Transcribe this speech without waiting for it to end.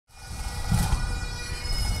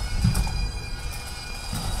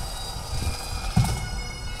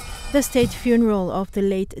The state funeral of the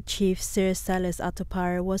late Chief Sir Silas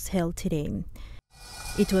Atopare was held today.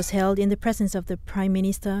 It was held in the presence of the Prime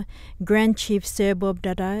Minister, Grand Chief Sir Bob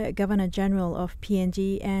Dadae, Governor-General of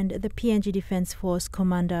PNG, and the PNG Defence Force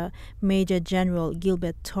Commander, Major General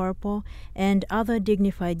Gilbert Torpo, and other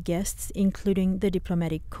dignified guests, including the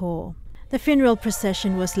diplomatic corps. The funeral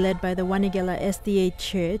procession was led by the Wanigala SDA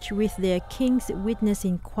Church with their King's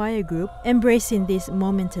Witnessing Choir group, embracing this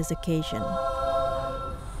momentous occasion.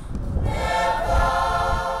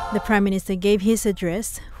 The Prime Minister gave his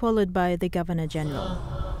address, followed by the Governor-General.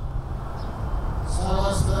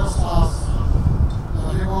 Silas tells us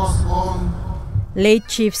that he was born. Late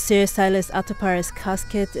Chief Sir Silas Atopare's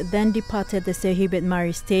casket then departed the Sir Hubert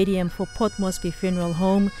Murray Stadium for Port Moresby Funeral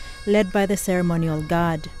Home, led by the ceremonial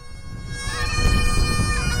guard.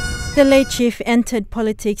 The late chief entered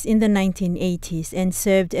politics in the 1980s and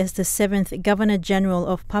served as the 7th Governor-General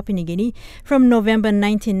of Papua New Guinea from November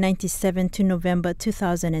 1997 to November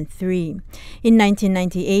 2003. In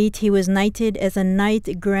 1998, he was knighted as a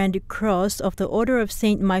Knight Grand Cross of the Order of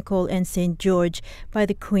St. Michael and St. George by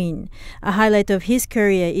the Queen. A highlight of his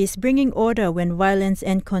career is bringing order when violence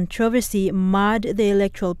and controversy marred the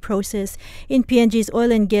electoral process in PNG's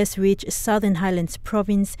oil and gas-rich Southern Highlands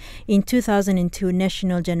province in 2002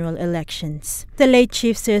 National General elections. The late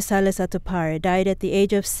Chief Sir Silas Atopare died at the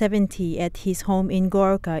age of 70 at his home in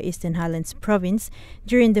Goroka, Eastern Highlands Province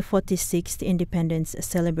during the 46th independence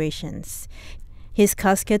celebrations. His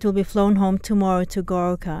casket will be flown home tomorrow to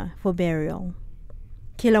Goroka for burial.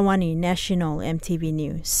 Kilawani National EMTV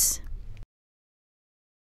News.